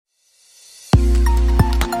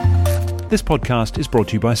This podcast is brought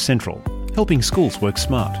to you by Central, helping schools work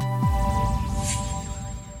smart.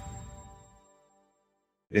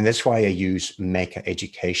 And that's why I use Maker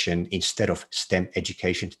Education instead of STEM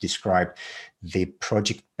education to describe the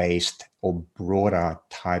project-based or broader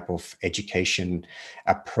type of education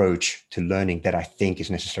approach to learning that I think is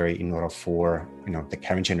necessary in order for the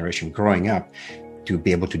current generation growing up to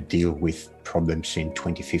be able to deal with problems in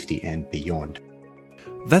 2050 and beyond.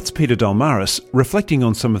 That's Peter Dalmaris reflecting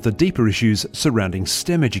on some of the deeper issues surrounding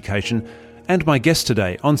STEM education and my guest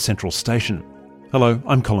today on Central Station. Hello,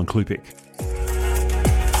 I'm Colin Klupik.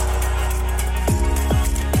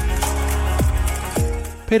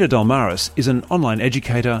 Peter Dalmaris is an online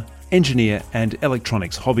educator, engineer and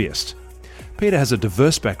electronics hobbyist. Peter has a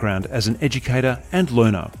diverse background as an educator and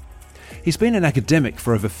learner. He's been an academic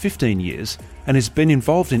for over 15 years and has been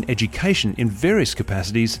involved in education in various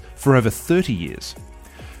capacities for over 30 years.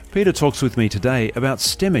 Peter talks with me today about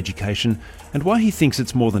STEM education and why he thinks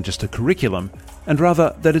it's more than just a curriculum, and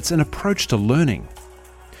rather that it's an approach to learning.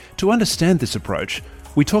 To understand this approach,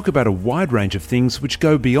 we talk about a wide range of things which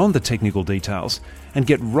go beyond the technical details and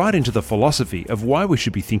get right into the philosophy of why we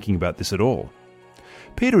should be thinking about this at all.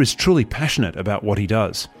 Peter is truly passionate about what he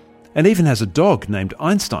does, and even has a dog named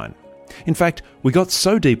Einstein. In fact, we got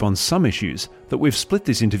so deep on some issues that we've split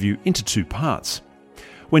this interview into two parts.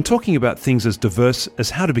 When talking about things as diverse as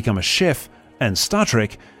how to become a chef and Star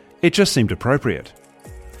Trek, it just seemed appropriate.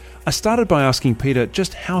 I started by asking Peter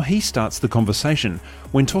just how he starts the conversation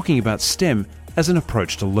when talking about STEM as an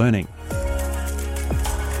approach to learning.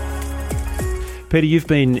 Peter, you've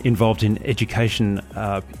been involved in education,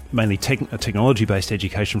 mainly technology-based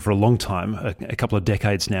education for a long time, a couple of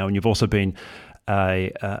decades now, and you've also been a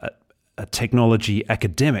technology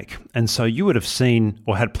academic. And so you would have seen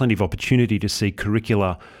or had plenty of opportunity to see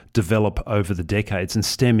curricula develop over the decades, and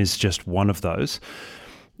STEM is just one of those.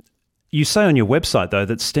 You say on your website, though,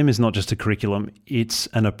 that STEM is not just a curriculum, it's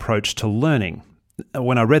an approach to learning.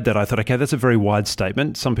 When I read that, I thought, okay, that's a very wide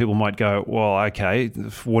statement. Some people might go, well, okay,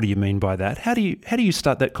 what do you mean by that? How do you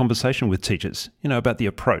start that conversation with teachers, about the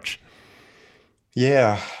approach?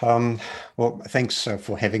 Yeah, well, thanks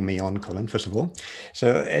for having me on, Colin, first of all.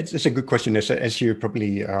 So it's a good question. As you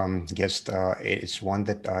probably guessed, it's one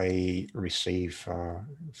that I receive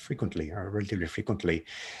frequently, relatively frequently.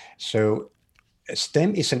 So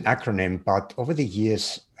STEM is an acronym, but over the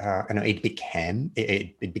years,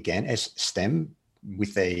 it began as STEM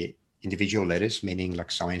with the individual letters, meaning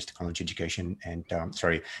like science, technology, education, and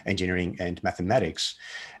engineering and mathematics.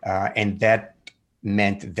 And that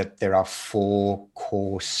meant that there are four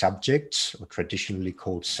core subjects, or traditionally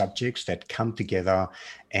called subjects, that come together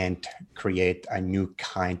and create a new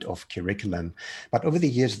kind of curriculum. But over the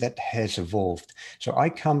years, that has evolved. So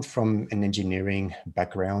I come from an engineering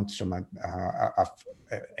background. So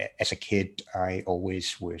as a kid, I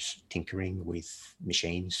always was tinkering with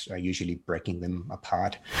machines, usually breaking them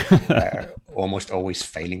apart, almost always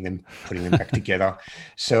failing them, putting them back together.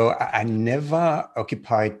 So I never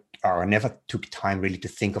never took time really to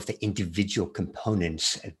think of the individual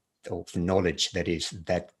components of knowledge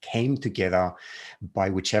that came together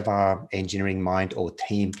by whichever engineering mind or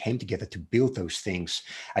team came together to build those things.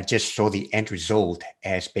 I just saw the end result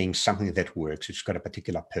as being something that works. It's got a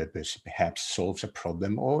particular purpose, perhaps solves a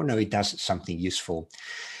problem, or no, it does something useful.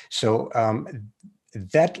 So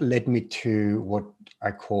that led me to what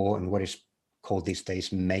I call, and what is called these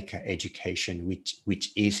days, Maker Education,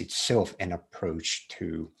 which is itself an approach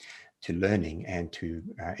to learning and to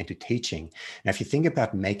teaching. Now, if you think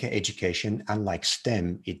about Maker Education, unlike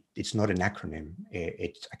STEM, it's not an acronym.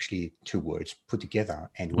 It's actually two words put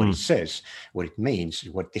together. And what it says, what it means,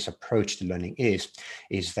 what this approach to learning is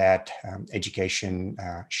that education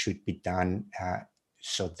should be done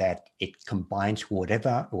so that it combines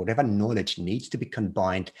whatever knowledge needs to be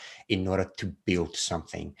combined in order to build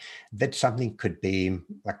something. That something could be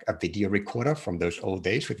like a video recorder from those old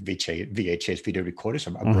days with VHS video recorders.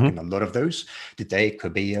 I've broken a lot of those. Today, it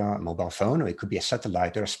could be a mobile phone, or it could be a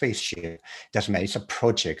satellite or a spaceship. Doesn't matter. It's a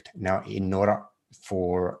project. Now, in order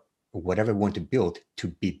for whatever we want to build to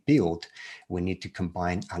be built, we need to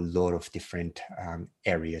combine a lot of different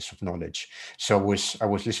areas of knowledge. So I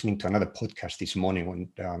was listening to another podcast this morning when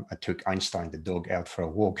I took Einstein, the dog, out for a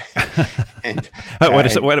walk. And wait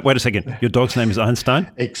a second. Your dog's name is Einstein?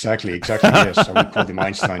 Exactly. Yes, so we called him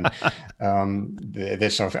Einstein.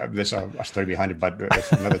 There's a story behind it, but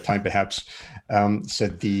for another time perhaps. So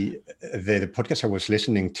the podcast I was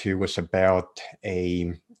listening to was about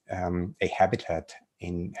a habitat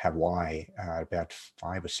in Hawaii, about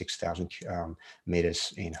 5,000 or 6,000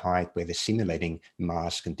 meters in height, where they're simulating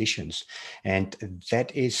Mars conditions. And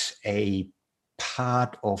that is a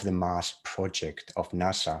part of the Mars project of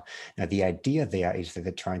NASA. Now, the idea there is that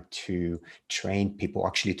they're trying to train people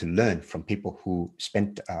actually to learn from people who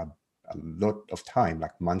spent a lot of time,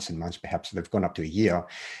 like months and months, perhaps they've gone up to a year,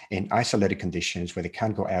 in isolated conditions where they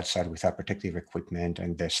can't go outside without protective equipment,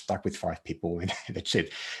 and they're stuck with 5 people, and that's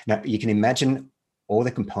it. Now, you can imagine all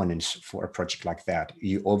the components for a project like that.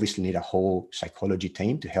 You obviously need a whole psychology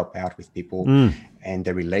team to help out with people and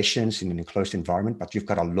their relations in an enclosed environment, but you've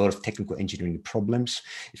got a lot of technical engineering problems.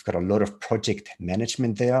 You've got a lot of project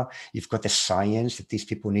management there. You've got the science that these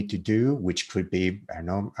people need to do, which could be, I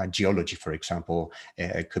don't know, geology, for example.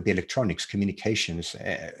 It could be electronics, communications.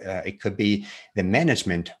 It could be the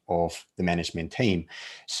management of the management team.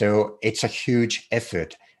 So it's a huge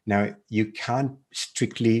effort. Now, you can't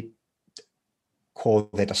strictly call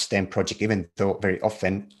that a STEM project, even though very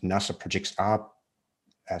often NASA projects are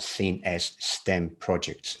seen as STEM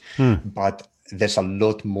projects. But there's a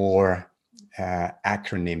lot more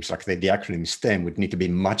acronyms, like the acronym STEM would need to be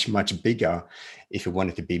much, much bigger if you want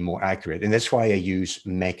it to be more accurate. And that's why I use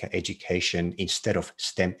Maker Education instead of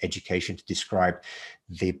STEM education to describe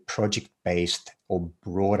the project-based or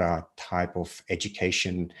broader type of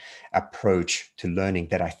education approach to learning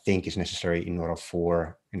that I think is necessary in order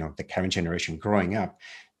for the current generation growing up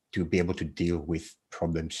to be able to deal with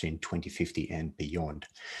problems in 2050 and beyond.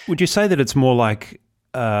 Would you say that it's more like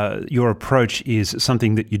your approach is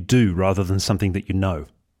something that you do rather than something that you know?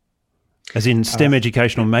 As in STEM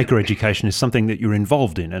education or Maker education is something that you're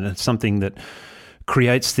involved in, and it's something that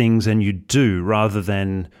creates things and you do, rather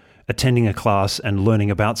than attending a class and learning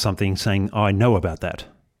about something saying, oh, I know about that.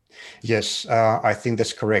 Yes, I think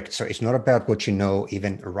that's correct. So it's not about what you know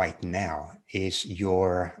even right now. Is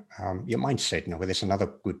your mindset. Well, there's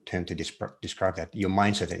another good term to describe that. Your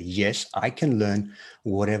mindset that, yes, I can learn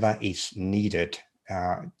whatever is needed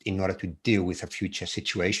in order to deal with a future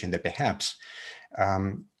situation that perhaps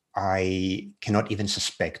I cannot even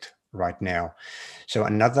suspect right now. So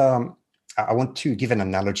I want to give an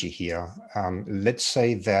analogy here. Let's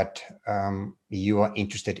say that you are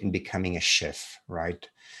interested in becoming a chef, right?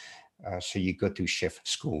 So you go to chef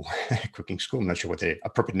school, cooking school. I'm not sure what the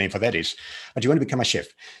appropriate name for that is, but you want to become a chef.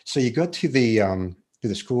 So you go to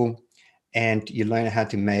the school and you learn how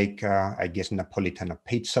to make, Napolitana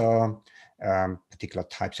pizza, particular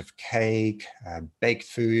types of cake, baked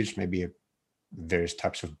foods, maybe various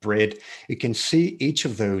types of bread. You can see each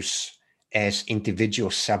of those as individual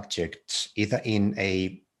subjects, either in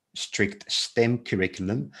a strict STEM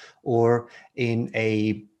curriculum or in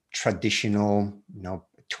a traditional,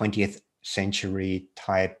 20th century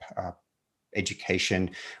type education,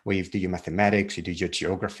 where you do your mathematics, you do your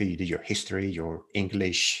geography, you do your history, your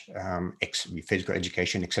English, your physical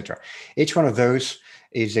education, etc. Each one of those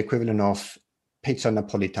is the equivalent of pizza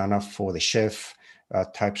napolitana for the chef,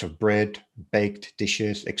 types of bread, baked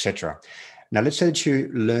dishes, etc. Now, let's say that you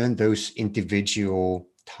learn those individual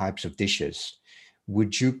types of dishes.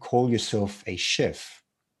 Would you call yourself a chef?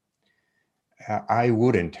 I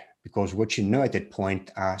wouldn't, because what you know at that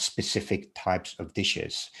point are specific types of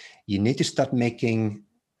dishes. You need to start making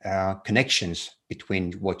connections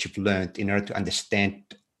between what you've learned in order to understand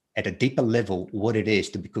at a deeper level what it is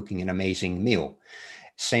to be cooking an amazing meal.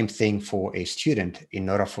 Same thing for a student. In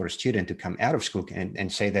order for a student to come out of school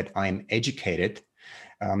and say that I'm educated,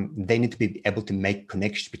 they need to be able to make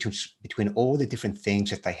connections between all the different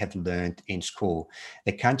things that they have learned in school.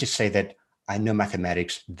 They can't just say that I know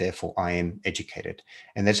mathematics, therefore I am educated.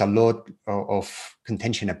 And there's a lot of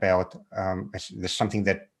contention about, there's something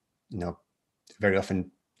that, very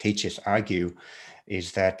often teachers argue,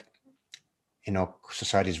 is that,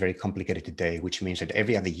 society is very complicated today, which means that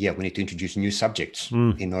every other year we need to introduce new subjects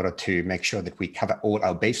in order to make sure that we cover all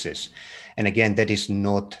our bases. And again, that is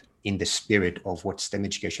not in the spirit of what STEM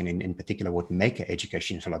education, in particular what Maker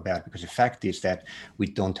education is all about, because the fact is that we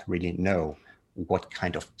don't really know what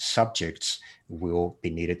kind of subjects will be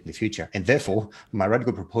needed in the future. And therefore, my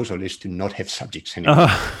radical proposal is to not have subjects anymore.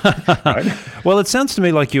 Right? Well, it sounds to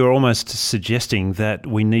me like you're almost suggesting that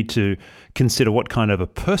we need to consider what kind of a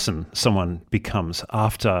person someone becomes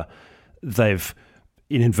after they've,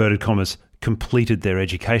 in inverted commas, completed their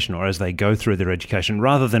education, or as they go through their education,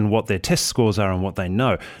 rather than what their test scores are and what they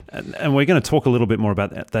know. And we're going to talk a little bit more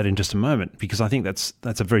about that in just a moment, because I think that's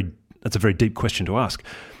a very deep question to ask.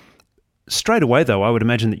 Straight away, though, I would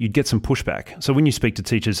imagine that you'd get some pushback. So when you speak to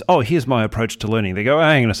teachers, oh, here's my approach to learning, they go, oh,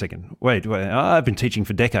 hang on a second, wait, I've been teaching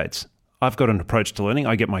for decades. I've got an approach to learning.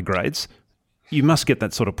 I get my grades. You must get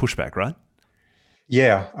that sort of pushback, right?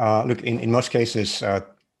 Yeah. Look, in most cases,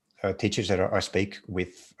 teachers that I speak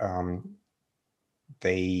with,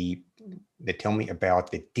 they they tell me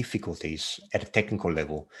about the difficulties at a technical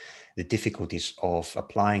level, the difficulties of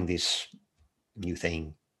applying this new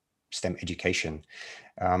thing, STEM education.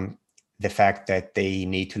 The fact that they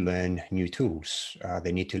need to learn new tools,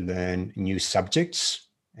 they need to learn new subjects,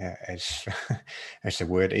 as as the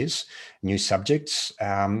word is, new subjects,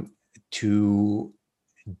 to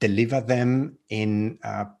deliver them in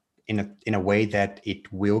a way that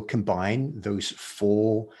it will combine those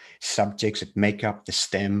 4 subjects that make up the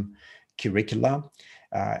STEM curricula.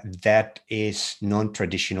 That is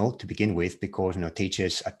non-traditional to begin with, because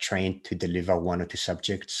teachers are trained to deliver 1 or 2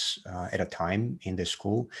 subjects at a time in the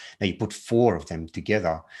school. Now you put 4 of them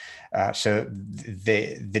together. So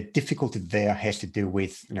the difficulty there has to do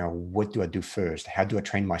with, what do I do first? How do I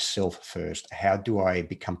train myself first? How do I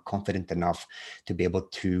become confident enough to be able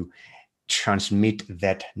to transmit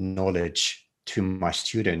that knowledge to my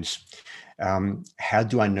students? How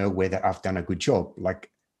do I know whether I've done a good job?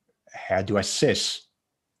 Like, how do I assess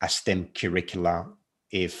a STEM curricula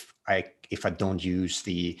if I don't use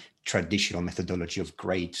the traditional methodology of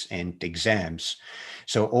grades and exams?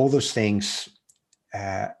 So all those things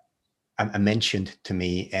are mentioned to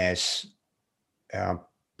me as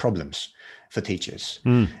problems for teachers.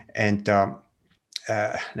 And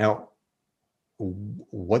now,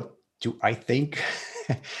 what do I think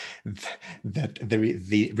that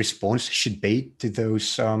the response should be to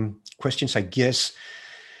those questions? I guess.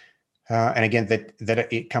 And again, that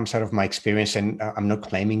it comes out of my experience, and I'm not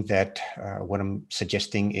claiming that what I'm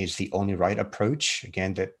suggesting is the only right approach.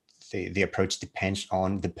 Again, that the approach depends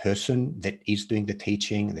on the person that is doing the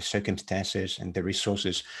teaching, the circumstances, and the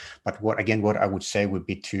resources. But what I would say would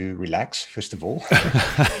be to relax, first of all.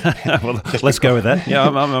 Well, let's go with that. Yeah,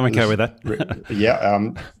 I'm okay with that.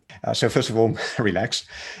 Yeah. So first of all, relax.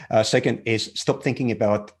 Second is stop thinking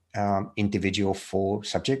about individual 4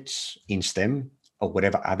 subjects in STEM, or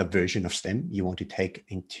whatever other version of STEM you want to take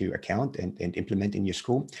into account and implement in your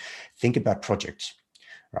school. Think about projects,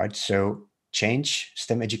 right? So change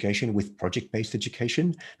STEM education with project-based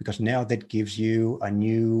education, because now that gives you a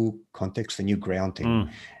new context, a new grounding.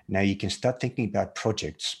 Now you can start thinking about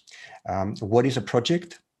projects. What is a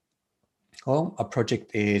project? Well, a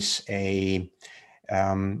project is I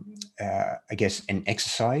guess, an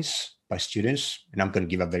exercise by students, and I'm going to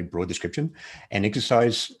give a very broad description, an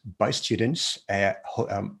exercise by students,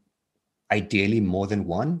 ideally more than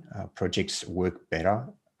 1. Projects work better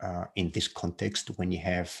in this context when you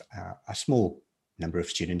have a small number of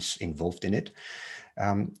students involved in it.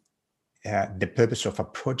 The purpose of a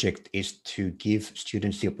project is to give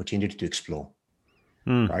students the opportunity to explore,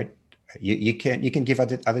 right? You can give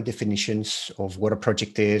other definitions of what a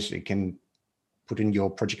project is. You can put in your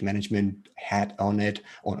project management hat on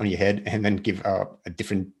your head, and then give a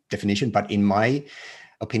different definition. But in my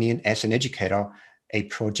opinion, as an educator, a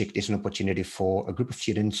project is an opportunity for a group of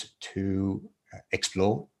students to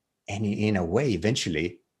explore and in a way,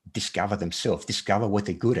 eventually discover themselves, discover what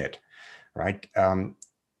they're good at, right?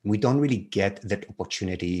 We don't really get that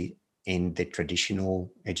opportunity in the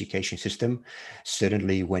traditional education system.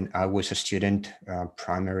 Certainly when I was a student,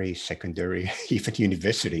 primary, secondary, even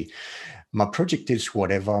university, my project is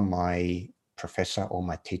whatever my professor or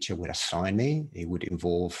my teacher would assign me. It would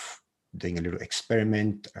involve doing a little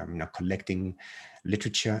experiment, collecting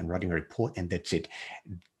literature and writing a report, and that's it.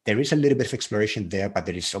 There is a little bit of exploration there, but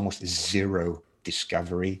there is almost zero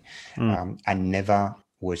discovery. I never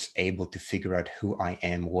was able to figure out who I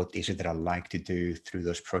am, what is it that I like to do through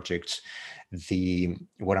those projects.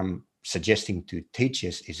 What I'm suggesting to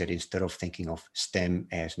teachers is that instead of thinking of STEM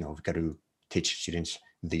as, we've got to teach students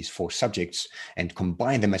these 4 subjects and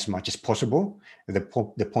combine them as much as possible. The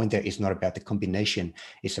point there is not about the combination,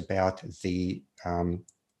 it's about the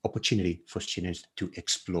opportunity for students to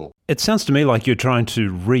explore. It sounds to me like you're trying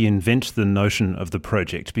to reinvent the notion of the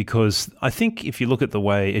project, because I think if you look at the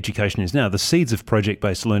way education is now, the seeds of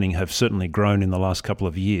project-based learning have certainly grown in the last couple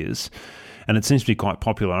of years, and it seems to be quite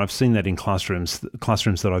popular. I've seen that in classrooms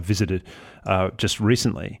that I've visited just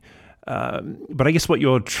recently. But I guess what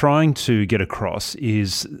you're trying to get across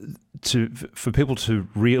is for people to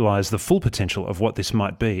realise the full potential of what this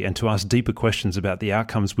might be, and to ask deeper questions about the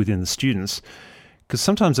outcomes within the students. Because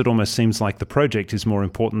sometimes it almost seems like the project is more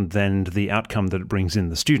important than the outcome that it brings in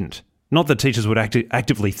the student. Not that teachers would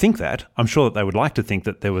actively think that. I'm sure that they would like to think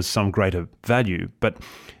that there was some greater value, but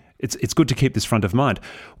it's good to keep this front of mind.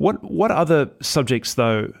 What other subjects,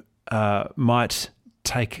 though, might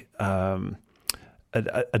take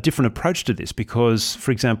a different approach to this? Because,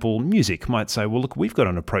 for example, music might say, well, look, we've got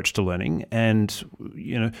an approach to learning, and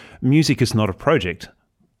music is not a project.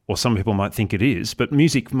 Or some people might think it is, but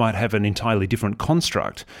music might have an entirely different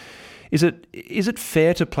construct. Is it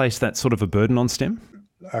fair to place that sort of a burden on STEM?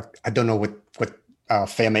 I don't know what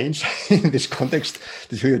fair means in this context,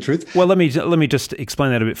 to tell you the truth. Well, let me just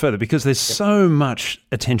explain that a bit further, because there's so much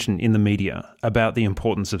attention in the media about the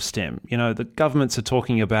importance of STEM. You know, the governments are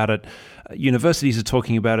talking about it, universities are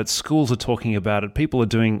talking about it, schools are talking about it, people are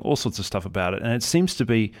doing all sorts of stuff about it, and it seems to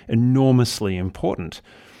be enormously important.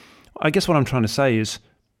 I guess what I'm trying to say is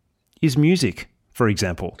music, for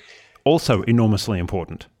example, also enormously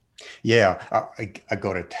important? Yeah, I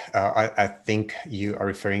got it. I think you are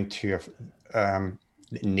referring to a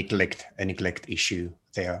neglect issue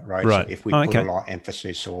there, right? Right. So if we put a lot of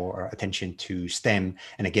emphasis or attention to STEM,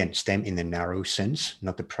 and again, STEM in the narrow sense,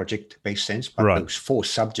 not the project-based sense, but those 4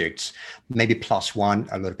 subjects, maybe plus one.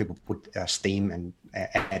 A lot of people put STEAM and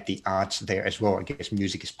at the arts there as well. I guess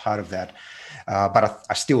music is part of that. But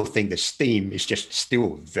I still think the STEAM is just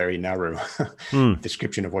still very narrow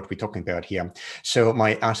description of what we're talking about here. So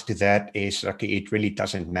my answer to that is, okay, it really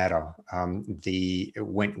doesn't matter.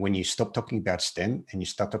 When you stop talking about STEM and you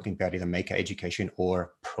start talking about either maker education or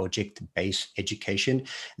project-based education,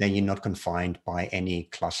 then you're not confined by any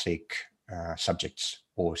classic subjects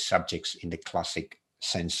or subjects in the classic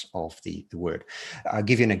sense of the word. I'll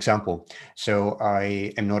give you an example. So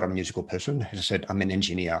I am not a musical person. As I said, I'm an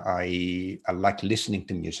engineer. I like listening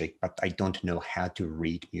to music, but I don't know how to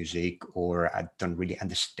read music, or I don't really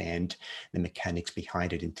understand the mechanics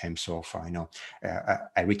behind it in terms of,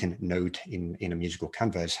 a written note in a musical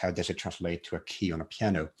canvas. How does it translate to a key on a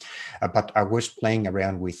piano? But I was playing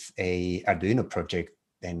around with a Arduino project,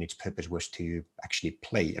 and its purpose was to actually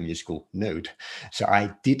play a musical note. So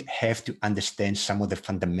I did have to understand some of the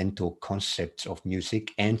fundamental concepts of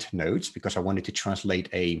music and notes, because I wanted to translate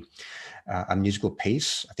a musical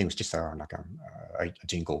piece. I think it was just a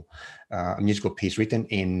jingle, a musical piece written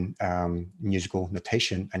in musical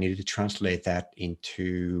notation. I needed to translate that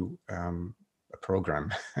into a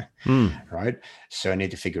program, right? So I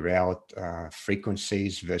need to figure out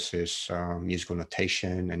frequencies versus musical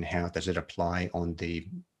notation, and how does it apply on the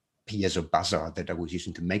piezo buzzer that I was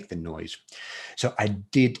using to make the noise. So I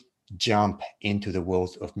did jump into the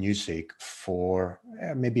world of music for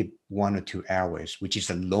maybe 1 or 2 hours, which is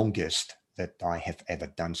the longest that I have ever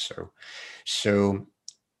done so. So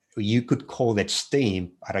you could call that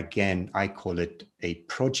STEAM, but again, I call it a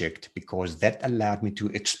project, because that allowed me to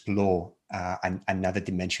explore another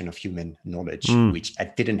dimension of human knowledge, which I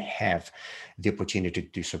didn't have the opportunity to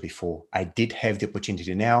do so before. I did have the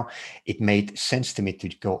opportunity now. It made sense to me to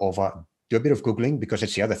go over, do a bit of Googling, because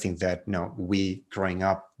it's the other thing that, we growing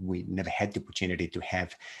up, we never had the opportunity to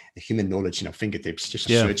have the human knowledge in our fingertips, just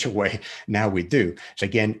a search away. Now we do. So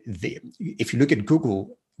again, if you look at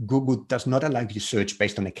Google does not allow you to search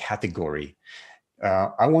based on a category.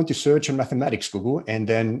 I want to search on mathematics, Google, and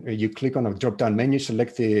then you click on a drop-down menu,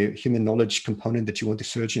 select the human knowledge component that you want to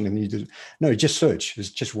search in, and you just search.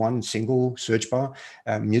 There's just one single search bar,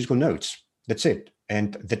 musical notes. That's it.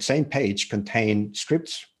 And that same page contained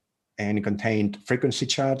scripts, and it contained frequency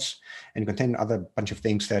charts, and it contained other bunch of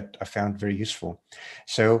things that I found very useful.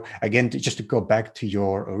 So again, just to go back to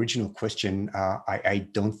your original question, I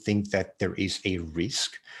don't think that there is a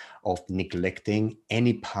risk of neglecting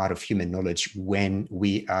any part of human knowledge when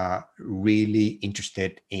we are really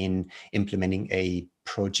interested in implementing a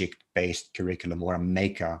project-based curriculum or a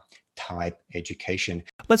maker type education.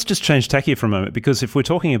 Let's just change tack here for a moment, because if we're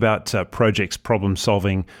talking about projects, problem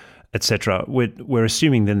solving, etc., we're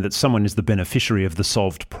assuming then that someone is the beneficiary of the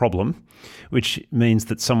solved problem, which means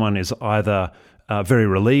that someone is either very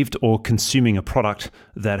relieved or consuming a product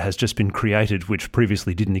that has just been created which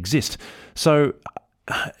previously didn't exist. So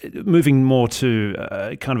moving more to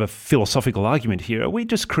kind of a philosophical argument here, are we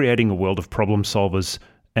just creating a world of problem solvers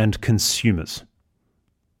and consumers?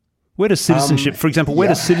 Where does citizenship, for example, where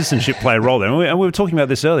does citizenship play a role there? And we were talking about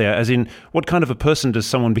this earlier, as in, what kind of a person does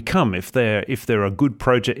someone become if they're a good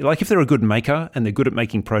project, like if they're a good maker and they're good at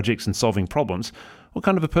making projects and solving problems, what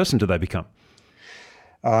kind of a person do they become?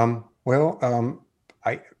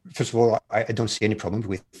 First of all, I don't see any problem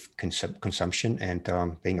with consumption and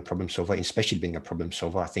being a problem solver, especially being a problem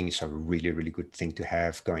solver. I think it's a really, really good thing to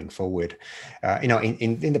have going forward.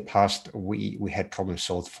 In the past, we had problems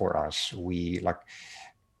solved for us. We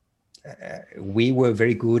were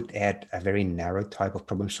very good at a very narrow type of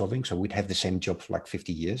problem solving. So we'd have the same job for like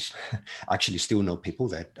 50 years. I actually still know people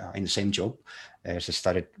that are in the same job as they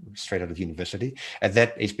started straight out of university. And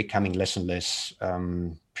that is becoming less and less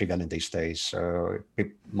prevalent these days. So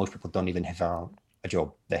most people don't even have a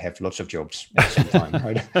job. They have lots of jobs at the same time,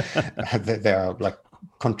 right? They are like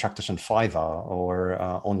contractors on Fiverr or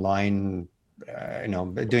online,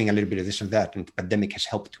 doing a little bit of this and that. And the pandemic has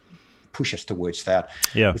helped push us towards that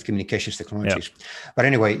Yeah. with communications technologies. But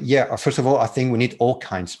anyway, first of all, I think we need all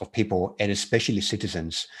kinds of people, and especially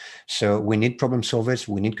citizens. So we need problem solvers,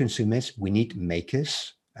 we need consumers, we need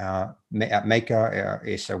makers. Maker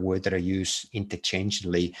is a word that I use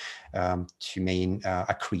interchangeably to mean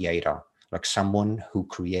a creator, like someone who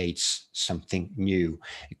creates something new.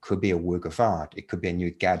 It could be a work of art, it could be a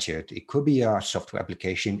new gadget, it could be a software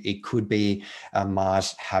application, it could be a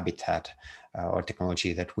Mars habitat or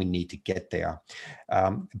technology that we need to get there.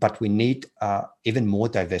 But we need even more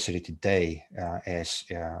diversity today as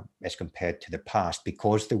compared to the past,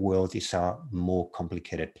 because the world is a more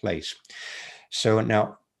complicated place. So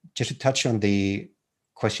now, just to touch on the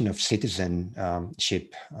question of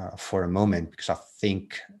citizenship for a moment, because I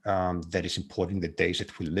think that is important in the days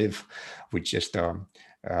that we live. We just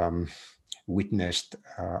witnessed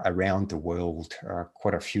around the world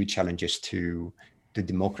quite a few challenges to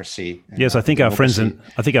democracy. Yes, I think our friends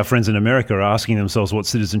in America are asking themselves what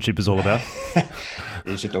citizenship is all about.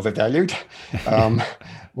 Is it overvalued?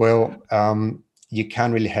 You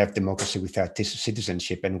can't really have democracy without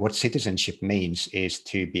citizenship. And what citizenship means is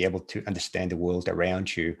to be able to understand the world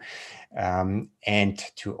around you, and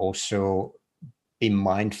to also be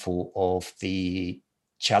mindful of the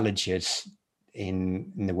challenges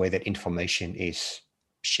in the way that information is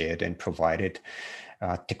shared and provided.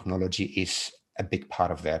 Technology is a big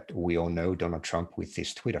part of that. We all know Donald Trump with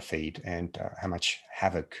his Twitter feed, and how much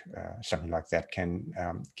havoc something like that can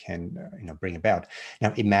bring about.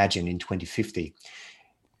 Now, imagine in 2050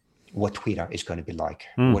 what Twitter is going to be like,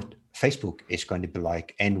 what Facebook is going to be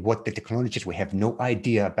like, and what the technologies we have no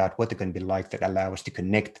idea about what they're going to be like, that allow us to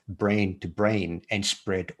connect brain to brain and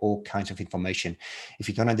spread all kinds of information. If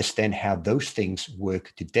you don't understand how those things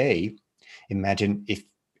work today, imagine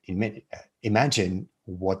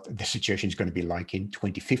what the situation is going to be like in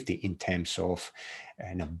 2050 in terms of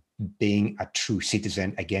being a true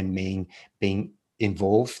citizen, again, being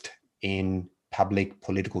involved in public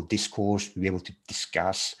political discourse, to be able to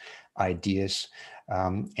discuss ideas,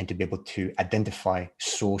 and to be able to identify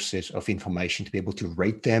sources of information, to be able to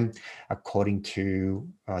rate them according to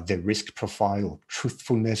the risk profile,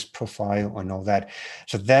 truthfulness profile, and all that.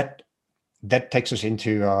 So that takes us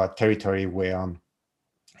into territory where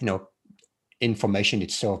information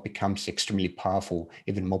itself becomes extremely powerful,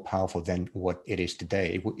 even more powerful than what it is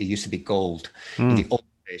today. It used to be gold in the old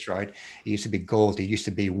days, right? It used to be gold. It used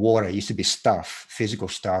to be water. It used to be stuff, physical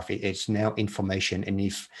stuff. It's now information. And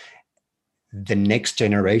if the next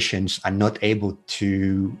generations are not able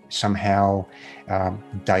to somehow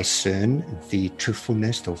discern the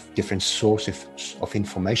truthfulness of different sources of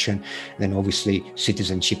information, then obviously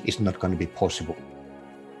citizenship is not going to be possible.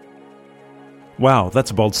 Wow,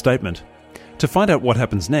 that's a bold statement. To find out what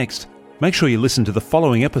happens next, make sure you listen to the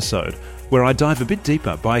following episode, where I dive a bit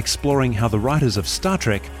deeper by exploring how the writers of Star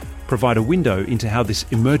Trek provide a window into how this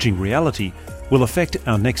emerging reality will affect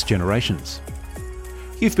our next generations.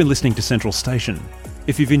 You've been listening to Central Station.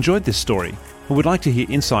 If you've enjoyed this story and would like to hear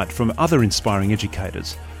insight from other inspiring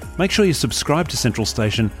educators, make sure you subscribe to Central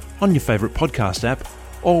Station on your favourite podcast app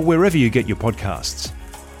or wherever you get your podcasts.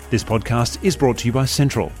 This podcast is brought to you by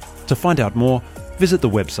Central. To find out more, visit the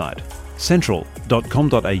website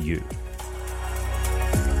central.com.au.